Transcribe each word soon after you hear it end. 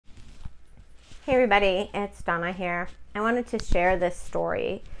Hey everybody, it's Donna here. I wanted to share this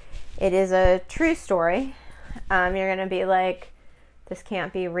story. It is a true story. You're going to be like, this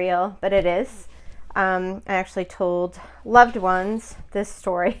can't be real, but it is. I actually told loved ones this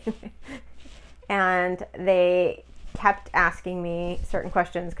story and they kept asking me certain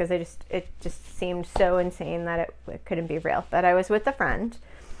questions because it just seemed so insane that it couldn't be real. But I was with a friend.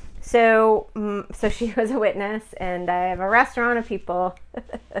 So she was a witness, and I have a restaurant of people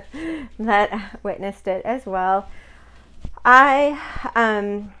that witnessed it as well.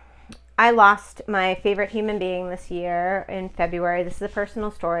 I lost my favorite human being this year in February. This is a personal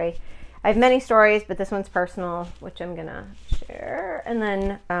story. I have many stories, but this one's personal, which I'm gonna share, and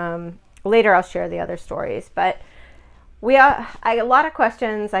then later I'll share the other stories. But I get a lot of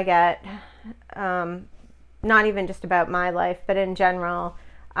questions. I get not even just about my life, but in general.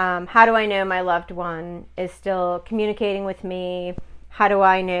 How do I know my loved one is still communicating with me? How do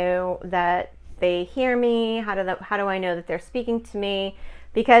I know that they hear me? How do I know that they're speaking to me?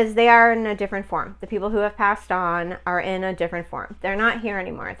 Because they are in a different form. The people who have passed on are in a different form. They're not here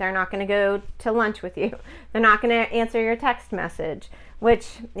anymore. They're not going to go to lunch with you. They're not going to answer your text message,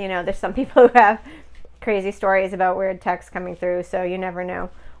 which, there's some people who have crazy stories about weird texts coming through, so you never know.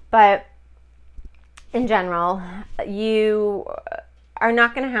 But in general, you are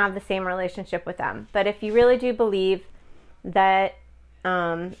not going to have the same relationship with them. But if you really do believe that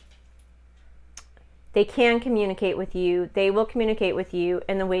they can communicate with you, they will communicate with you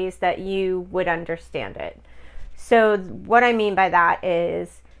in the ways that you would understand it. So what I mean by that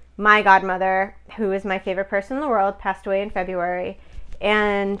is my godmother, who is my favorite person in the world, passed away in February,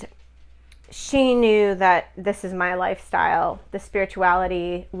 and she knew that this is my lifestyle, the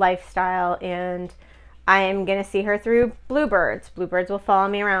spirituality lifestyle, and I am going to see her through bluebirds. Bluebirds will follow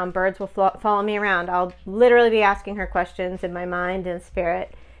me around. Birds will follow me around. I'll literally be asking her questions in my mind and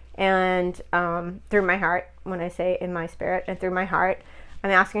spirit and through my heart. When I say in my spirit and through my heart, I'm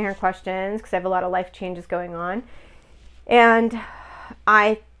asking her questions because I have a lot of life changes going on. And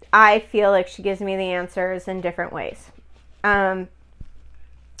I feel like she gives me the answers in different ways.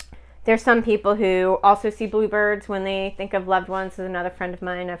 There's some people who also see bluebirds when they think of loved ones. There's another friend of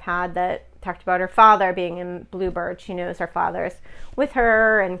mine I've had that talked about her father being in bluebird. She knows her father's with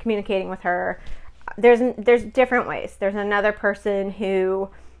her and communicating with her. There's different ways. There's another person who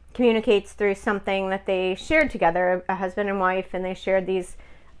communicates through something that they shared together, a husband and wife, and they shared these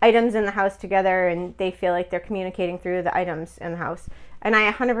items in the house together, and they feel like they're communicating through the items in the house. And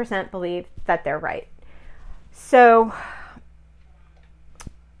I 100% believe that they're right. So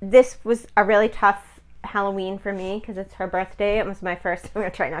this was a really tough Halloween for me because it's her birthday. It was my first. I'm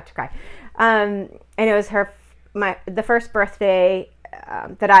gonna try not to cry. And it was the first birthday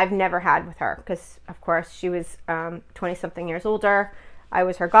that I've never had with her because, of course, she was 20-something years older. I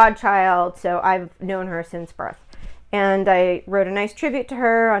was her godchild, so I've known her since birth. And I wrote a nice tribute to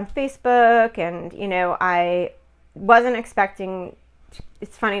her on Facebook, and I wasn't expecting.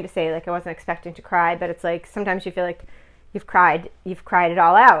 It's funny to say, like, I wasn't expecting to cry, but it's like sometimes you feel like you've cried it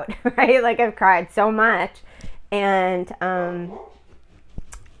all out, right? Like I've cried so much. And I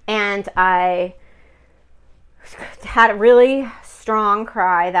had a really strong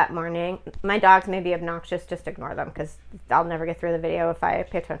cry that morning. My dogs may be obnoxious, just ignore them because I'll never get through the video if I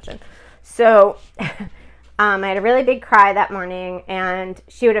pay attention. So I had a really big cry that morning, and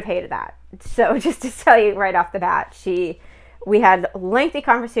she would have hated that. So just to tell you right off the bat, we had lengthy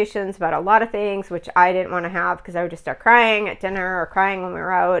conversations about a lot of things, which I didn't want to have because I would just start crying at dinner or crying when we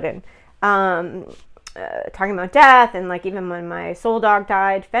were out, and talking about death. And like even when my soul dog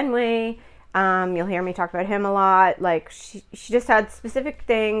died, Fenway, you'll hear me talk about him a lot. Like she just had specific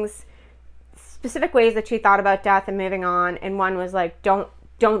things, specific ways that she thought about death and moving on. And one was like, don't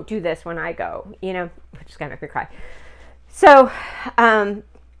do this when I go, which is gonna make me cry. So,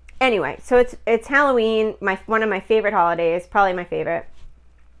 anyway, so it's Halloween, one of my favorite holidays, probably my favorite,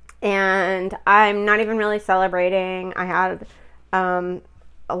 and I'm not even really celebrating. I had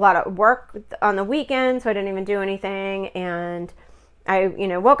a lot of work on the weekend, so I didn't even do anything, and I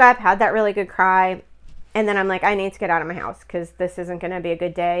woke up, had that really good cry, and then I'm like, I need to get out of my house because this isn't going to be a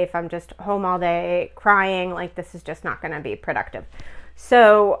good day if I'm just home all day crying. Like, this is just not going to be productive.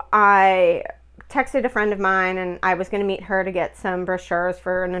 So I texted a friend of mine, and I was going to meet her to get some brochures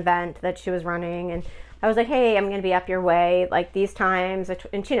for an event that she was running, and I was like, hey, I'm going to be up your way like these times,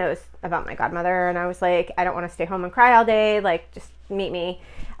 and she knows about my godmother, and I was like, I don't want to stay home and cry all day, like just meet me.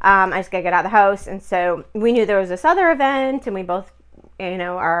 I just gotta get out of the house. And so we knew there was this other event, and we both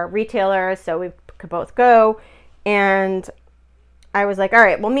are retailers, so we could both go. And I was like, all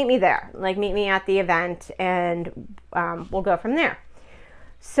right, well, meet me there, like meet me at the event, and we'll go from there.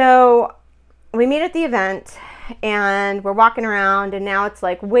 So we meet at the event, and we're walking around, and now it's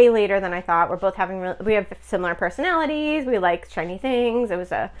like way later than I thought. We're both we have similar personalities. We like shiny things. It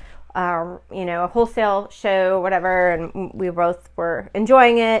was a wholesale show, whatever, and we both were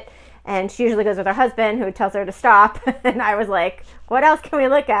enjoying it. And she usually goes with her husband, who tells her to stop. And I was like, what else can we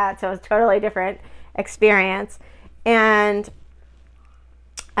look at? So it was a totally different experience. And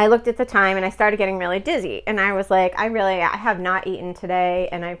I looked at the time, and I started getting really dizzy. And I was like, I have not eaten today,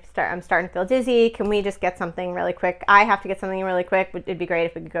 and I'm starting to feel dizzy. Can we just get something really quick? I have to get something really quick. It'd be great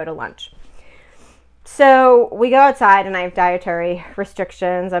if we could go to lunch. So we go outside, and I have dietary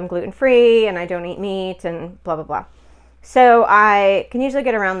restrictions. I'm gluten-free, and I don't eat meat, and blah, blah, blah. So I can usually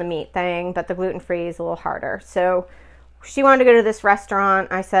get around the meat thing, but the gluten-free is a little harder. So she wanted to go to this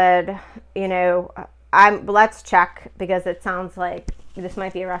restaurant. I said, let's check, because it sounds like this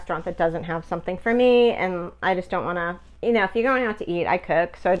might be a restaurant that doesn't have something for me, and I just don't want to, if you're going out to eat, I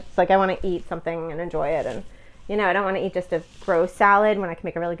cook. So it's like I want to eat something and enjoy it, and, I don't want to eat just a gross salad when I can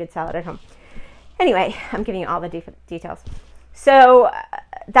make a really good salad at home. Anyway, I'm giving you all the details. So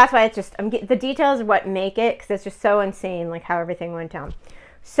that's why it's just, the details are what make it, because it's just so insane, like how everything went down.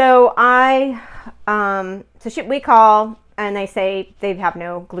 So we call, and they say they have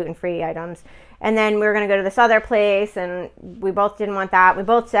no gluten-free items. And then we were going to go to this other place, and we both didn't want that. We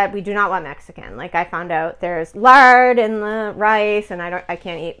both said we do not want Mexican. Like, I found out there's lard in the rice, and I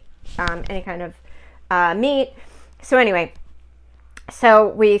can't eat any kind of meat. So anyway, so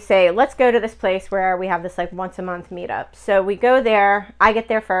we say, let's go to this place where we have this like once a month meetup. So we go there. I get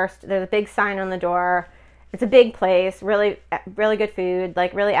there first. There's a big sign on the door. It's a big place, really, really good food,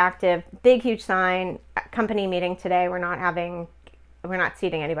 like really active, big, huge sign, company meeting today. We're not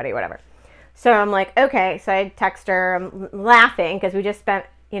seating anybody, whatever. So I'm like, okay. So I text her. I'm laughing because we just spent,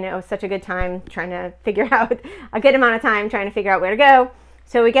 such a good time trying to figure out a good amount of time trying to figure out where to go.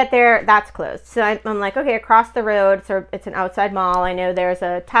 So we get there, that's closed. So I'm like, okay, across the road, so it's an outside mall. I know there's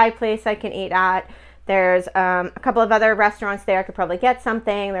a Thai place I can eat at. There's a couple of other restaurants there. I could probably get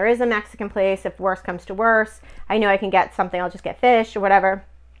something. There is a Mexican place if worse comes to worse. I know I can get something. I'll just get fish or whatever.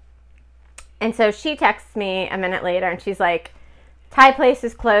 And so she texts me a minute later, and she's like, Thai place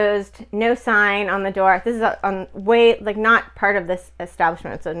is closed, no sign on the door. This is not part of this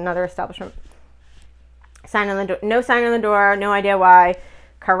establishment. It's another establishment. Sign on the door, no sign on the door, no idea why.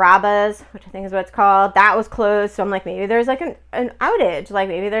 Carrabba's, which I think is what it's called, that was closed. So I'm like, maybe there's like an outage, like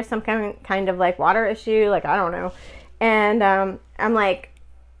maybe there's some kind of like water issue, like I don't know. And I'm like,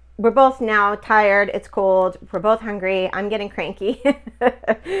 we're both now tired, it's cold, we're both hungry, I'm getting cranky.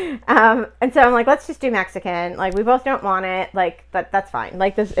 And so I'm like, let's just do Mexican. Like, we both don't want it, like, but that's fine.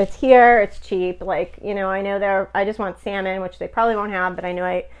 Like, this, it's here, it's cheap. Like, I know I just want salmon, which they probably won't have, but I know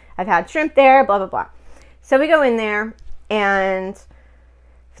I've had shrimp there, blah, blah, blah. So we go in there, and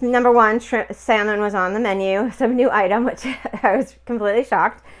number one, salmon was on the menu, some new item, which I was completely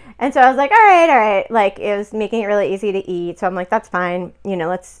shocked. And so I was like, all right. Like, it was making it really easy to eat. So I'm like, that's fine.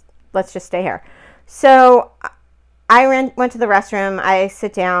 Let's just stay here. So I went to the restroom. I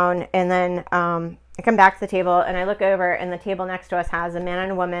sit down, and then I come back to the table, and I look over, and the table next to us has a man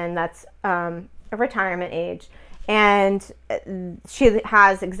and a woman that's a retirement age. And she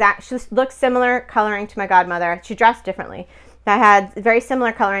looks similar coloring to my godmother. She dressed differently. I had very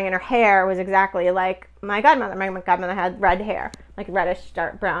similar coloring, and her hair was exactly like my godmother. My godmother had red hair, like reddish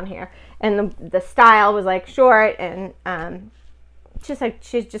dark brown hair, and the style was like short, and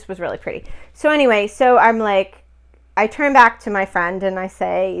she just was really pretty. So anyway, so I'm like, I turn back to my friend and I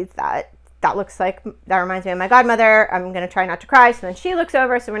say that reminds me of my godmother. I'm gonna try not to cry. So then she looks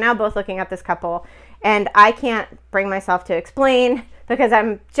over. So we're now both looking at this couple, and I can't bring myself to explain, because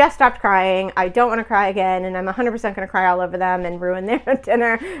I'm just stopped crying. I don't want to cry again, and I'm 100% going to cry all over them and ruin their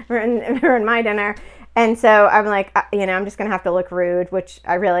dinner, ruin my dinner. And so I'm like, I'm just going to have to look rude, which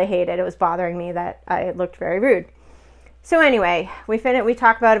I really hated. It was bothering me that I looked very rude. So anyway, we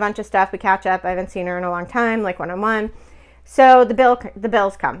talk about a bunch of stuff. We catch up. I haven't seen her in a long time, like one-on-one. So the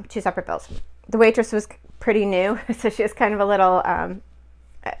bills come, 2 separate bills. The waitress was pretty new, so she was kind of a little,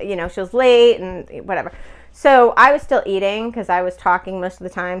 she was late and whatever. So I was still eating because I was talking most of the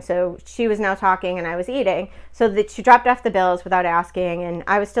time. So she was now talking and I was eating. So that she dropped off the bills without asking, and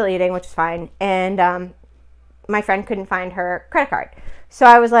I was still eating, which is fine. And my friend couldn't find her credit card. So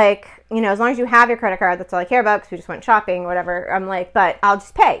I was like, as long as you have your credit card, that's all I care about, because we just went shopping, whatever. I'm like, but I'll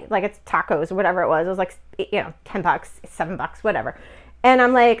just pay. Like, it's tacos or whatever it was. It was like, $10, $7, whatever. And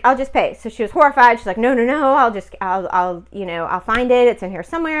I'm like, I'll just pay. So she was horrified. She's like, no, I'll find it. It's in here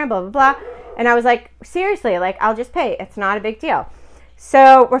somewhere, blah, blah, blah. And I was like, seriously, I'll just pay. It's not a big deal.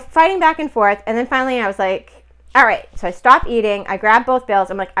 So we're fighting back and forth. And then finally I was like, all right, so I stop eating. I grab both bills.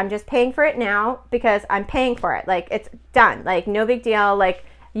 I'm like, I'm just paying for it now because I'm paying for it. Like, it's done. Like, no big deal. Like,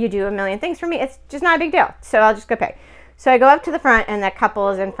 you do a million things for me. It's just not a big deal. So I'll just go pay. So I go up to the front, and that couple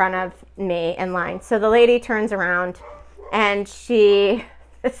is in front of me in line. So the lady turns around, and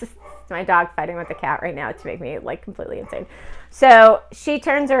this is my dog fighting with the cat right now to make me like completely insane. So she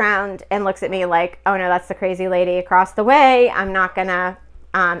turns around and looks at me like, oh no, that's the crazy lady across the way. I'm not gonna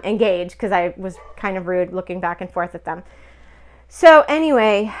engage, because I was kind of rude looking back and forth at them. So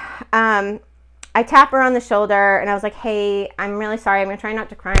anyway, I tap her on the shoulder, and I was like, hey, I'm really sorry. I'm gonna try not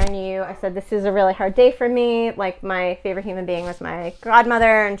to cry on you. I said, this is a really hard day for me. Like, my favorite human being was my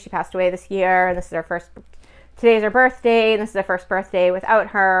godmother, and she passed away this year, and today's her birthday, and this is her first birthday without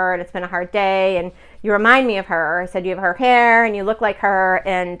her, and it's been a hard day, and you remind me of her. I said, you have her hair, and you look like her,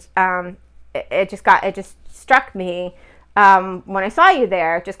 and it just struck me when I saw you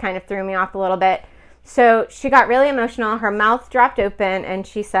there. It just kind of threw me off a little bit. So she got really emotional. Her mouth dropped open, and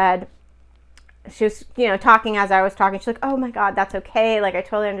she said, she was, talking as I was talking. She's like, oh my God, that's okay. Like, I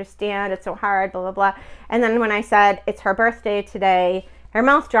totally understand. It's so hard, blah, blah, blah. And then when I said, it's her birthday today, her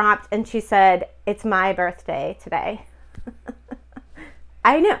mouth dropped, and she said, it's my birthday today.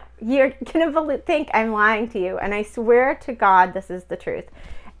 I know, you're going to think I'm lying to you, and I swear to God this is the truth.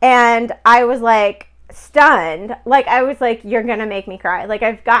 And I was like, stunned. Like, I was like, you're going to make me cry. Like,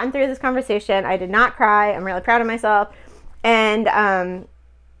 I've gotten through this conversation. I did not cry. I'm really proud of myself. And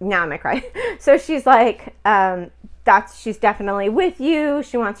now I'm going to cry. So she's like, she's definitely with you.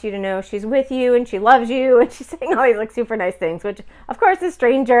 She wants you to know she's with you, and she loves you, and she's saying all these like super nice things, which of course the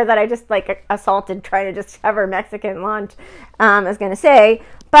stranger that I just like assaulted trying to just have her Mexican lunch is gonna say.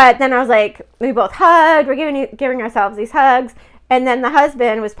 But then I was like, we both hugged, we're giving ourselves these hugs, and then the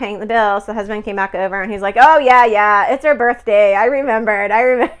husband was paying the bill. So the husband came back over, and he's like, oh yeah, it's her birthday. I remembered.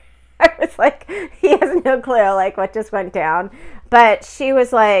 I was like, he has no clue like what just went down. But she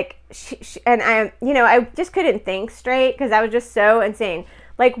was like, and I just couldn't think straight, because I was just so insane.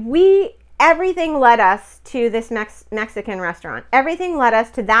 Like, everything led us to this Mexican restaurant. Everything led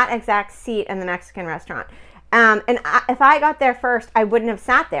us to that exact seat in the Mexican restaurant. If I got there first, I wouldn't have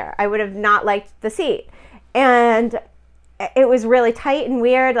sat there. I would have not liked the seat. And it was really tight and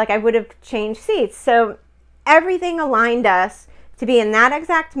weird. Like, I would have changed seats. So everything aligned us to be in that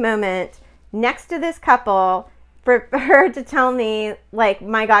exact moment next to this couple, for her to tell me, like,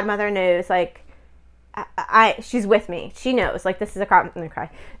 my godmother knows, like, she's with me. She knows, like, this is a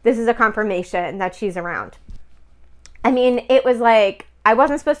confirmation that she's around. I mean, it was like, I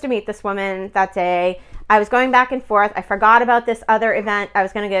wasn't supposed to meet this woman that day. I was going back and forth. I forgot about this other event I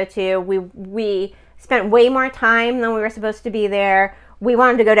was going to go to. We spent way more time than we were supposed to be there. We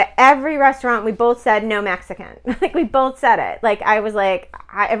wanted to go to every restaurant. We both said no Mexican. Like, we both said it. Like, I was like,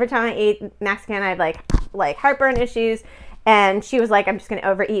 every time I ate Mexican, I had like heartburn issues. And she was like, I'm just going to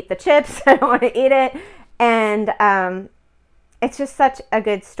overeat the chips. I don't want to eat it. And it's just such a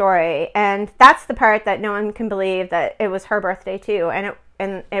good story. And that's the part that no one can believe, that it was her birthday too.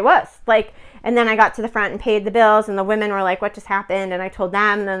 And it was like, and then I got to the front and paid the bills, and the women were like, what just happened? And I told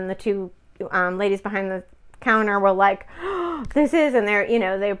them, and then the two ladies behind the counter were like, oh, this is, and they're,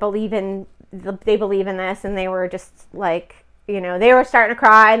 they believe in this, and they were just like, they were starting to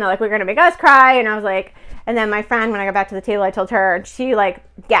cry, and they're like, we're gonna make us cry. And I was like, and then my friend, when I got back to the table, I told her, and she like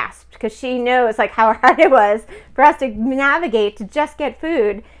gasped, because she knows like how hard it was for us to navigate to just get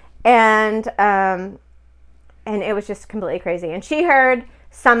food. And it was just completely crazy. And she heard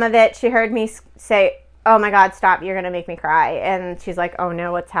some of it. She heard me say, oh my God, stop, you're gonna make me cry. And she's like, oh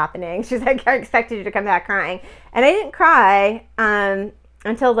no, what's happening? She's like, I expected you to come back crying. And I didn't cry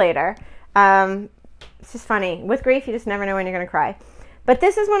until later. It's just funny. With grief, you just never know when you're gonna cry. But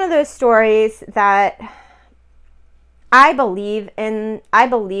this is one of those stories that I believe in. I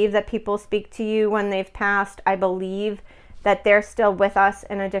believe that people speak to you when they've passed. I believe that they're still with us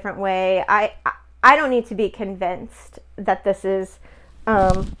in a different way. I don't need to be convinced that this is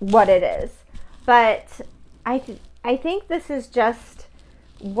what it is. But I think this is just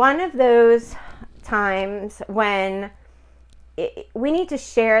one of those times when we need to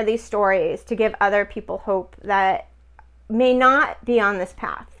share these stories to give other people hope that may not be on this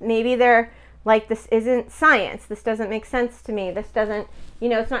path. Maybe they're like, this isn't science. This doesn't make sense to me. This doesn't,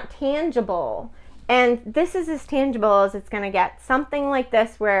 it's not tangible. And this is as tangible as it's going to get. Something like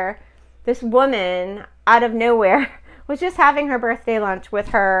this, where this woman out of nowhere was just having her birthday lunch with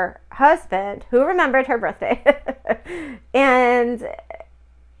her husband, who remembered her birthday. And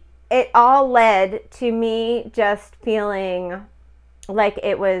it all led to me just feeling like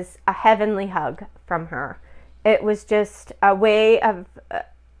it was a heavenly hug from her. It was just a way of,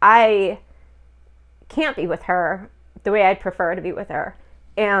 I can't be with her the way I'd prefer to be with her.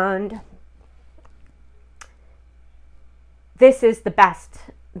 And this is the best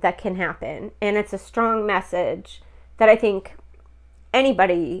that can happen. And it's a strong message that I think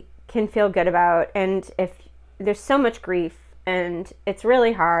anybody can feel good about. And if there's so much grief and it's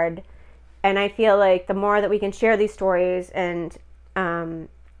really hard, and I feel like the more that we can share these stories and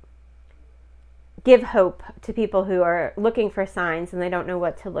give hope to people who are looking for signs and they don't know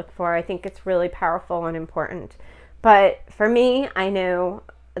what to look for, I think it's really powerful and important. But for me, I know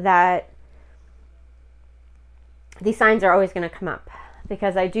that these signs are always going to come up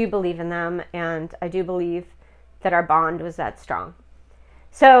because I do believe in them, and I do believe that our bond was that strong.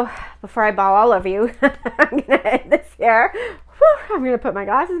 So before I bawl all over you, I'm going to end this here. Whew, I'm going to put my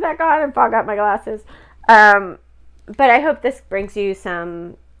glasses back on and fog up my glasses. But I hope this brings you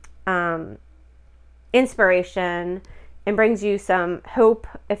some inspiration and brings you some hope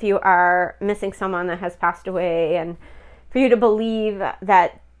if you are missing someone that has passed away, and for you to believe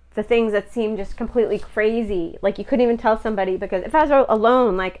that the things that seem just completely crazy, like you couldn't even tell somebody, because if I was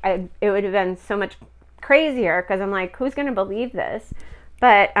alone, like it would have been so much crazier, because I'm like, who's going to believe this?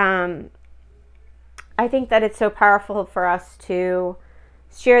 But I think that it's so powerful for us to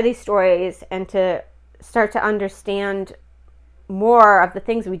share these stories and to start to understand more of the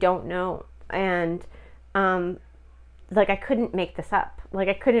things we don't know. And like, I couldn't make this up. Like,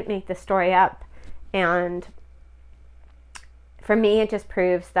 I couldn't make this story up. And for me, it just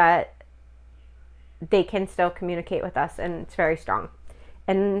proves that they can still communicate with us, and it's very strong,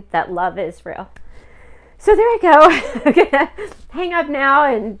 and that love is real. So there I go. I'm gonna hang up now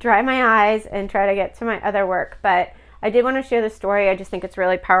and dry my eyes and try to get to my other work. But I did want to share this story. I just think it's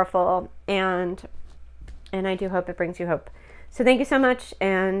really powerful, and I do hope it brings you hope. So thank you so much,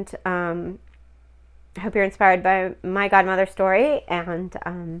 and I hope you're inspired by my godmother story, and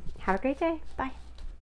have a great day. Bye.